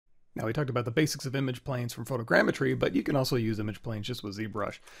Now, we talked about the basics of image planes from photogrammetry, but you can also use image planes just with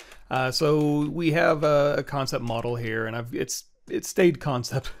ZBrush. So we have a concept model here, and it's stayed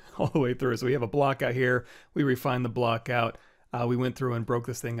concept all the way through. So we have a block out here. We refined the block out. We went through and broke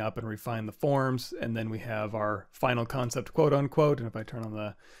this thing up and refined the forms, and then we have our final concept, quote unquote. And if I turn on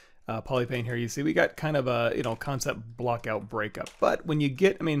the polypaint here, you see we got kind of a concept block out breakup. But when you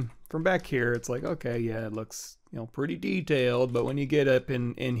get, from back here, it's like, okay, yeah, it looks pretty detailed. But when you get up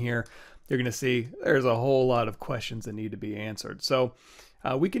in here, you're going to see there's a whole lot of questions that need to be answered. So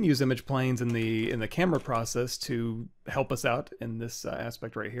we can use image planes in the camera process to help us out in this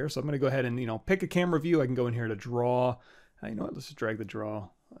aspect right here. So I'm going to go ahead and pick a camera view. I can go in here to draw. You know what? Let's just drag the draw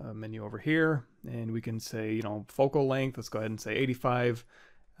menu over here, and we can say focal length. Let's go ahead and say 85.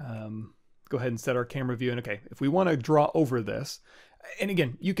 Go ahead and set our camera view. And okay, if we want to draw over this, and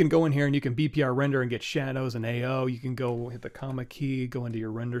again, you can go in here and you can BPR render and get shadows and AO. You can go hit the comma key, go into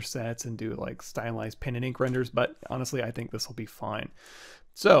your render sets and do like stylized pen and ink renders. But honestly, I think this will be fine.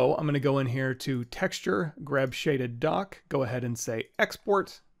 So I'm going to go in here to texture, grab shaded dock, go ahead and say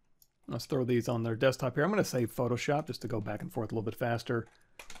export. Let's throw these on their desktop here. I'm going to say Photoshop just to go back and forth a little bit faster.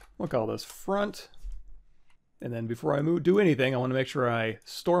 We'll call this front. And then before I do anything, I want to make sure I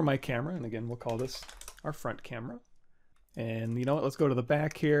store my camera. And again, we'll call this our front camera. And you know what? Let's go to the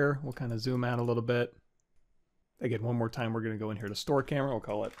back here. We'll kind of zoom out a little bit. Again, one more time, we're going to go in here to store camera. We'll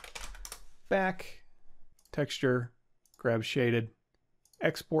call it back, texture, grab shaded,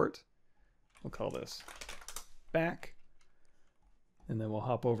 export. We'll call this back. And then we'll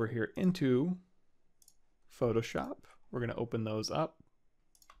hop over here into Photoshop. We're going to open those up,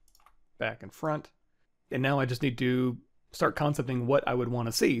 back and front. And now I just need to start concepting what I would want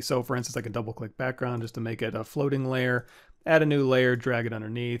to see. So for instance, I can double click background just to make it a floating layer, add a new layer, drag it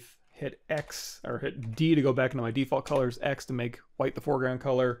underneath, hit X or hit D to go back into my default colors, X to make white the foreground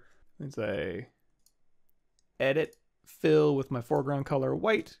color. Let's say edit, fill with my foreground color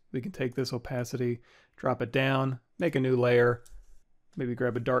white. We can take this opacity, drop it down, make a new layer, maybe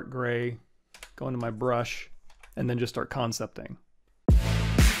grab a dark gray, go into my brush, and then just start concepting.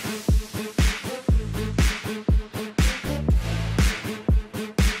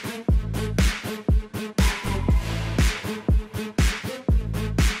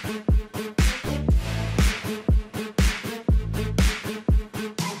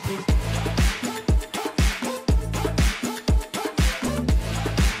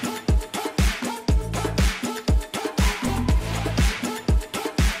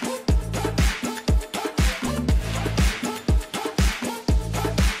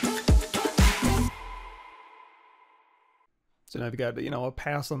 So now I've got, a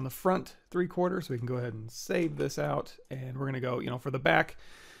pass on the front 3/4, so we can go ahead and save this out. And we're going to go, for the back,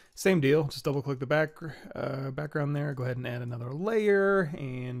 same deal. Just double click the background there. Go ahead and add another layer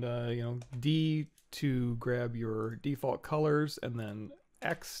and, D to grab your default colors, and then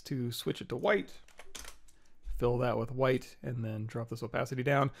X to switch it to white. Fill that with white, and then drop this opacity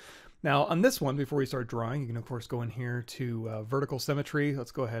down. Now on this one, before we start drawing, you can of course go in here to vertical symmetry.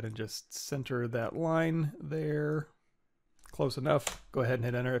 Let's go ahead and just center that line there. Close enough. Go ahead and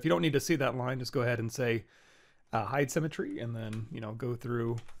hit enter. If you don't need to see that line, just go ahead and say hide symmetry, and then go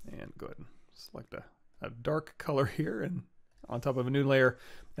through and go ahead and select a dark color here and on top of a new layer,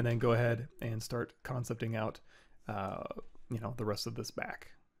 and then go ahead and start concepting out the rest of this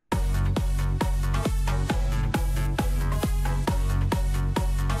back.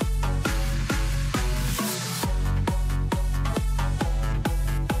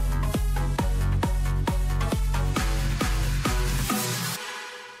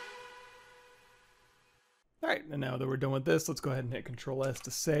 Alright, and now that we're done with this, let's go ahead and hit Control S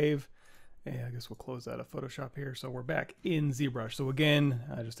to save. And I guess we'll close out of Photoshop here. So we're back in ZBrush. So again,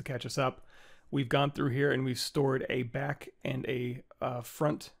 just to catch us up, we've gone through here and we've stored a back and a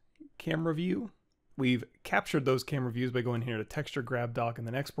front camera view. We've captured those camera views by going here to Texture, Grab Dock, and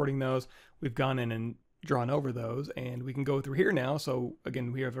then exporting those. We've gone in and drawn over those, and we can go through here now. So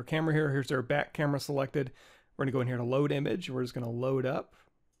again, we have our camera here. Here's our back camera selected. We're going to go in here to Load Image. We're just going to load up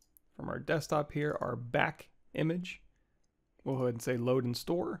from our desktop here our back image. We'll go ahead and say load and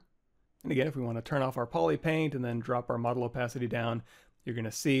store. And again, if we want to turn off our poly paint and then drop our model opacity down, you're going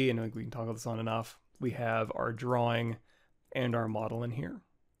to see, and we can toggle this on and off, we have our drawing and our model in here.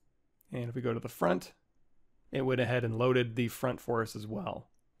 And if we go to the front, it went ahead and loaded the front for us as well.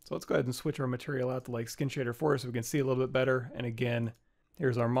 So let's go ahead and switch our material out to like Skin Shader 4 so we can see a little bit better. And again,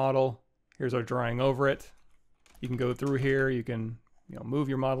 here's our model, here's our drawing over it. You can go through here, you can move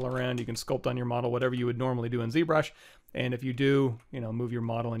your model around, you can sculpt on your model, whatever you would normally do in ZBrush. And if you do, move your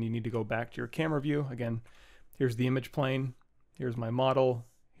model and you need to go back to your camera view, again, here's the image plane, here's my model,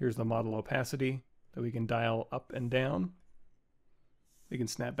 Here's the model opacity that we can dial up and down. We can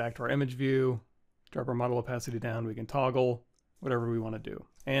snap back to our image view, drop our model opacity down, we can toggle, whatever we want to do.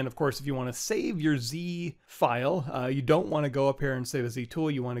 And of course, if you want to save your Z file, you don't want to go up here and save a Z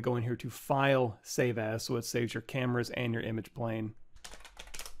tool, you want to go in here to File, Save As, so it saves your cameras and your image plane.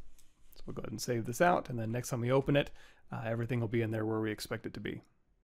 So we'll go ahead and save this out, and then next time we open it, everything will be in there where we expect it to be.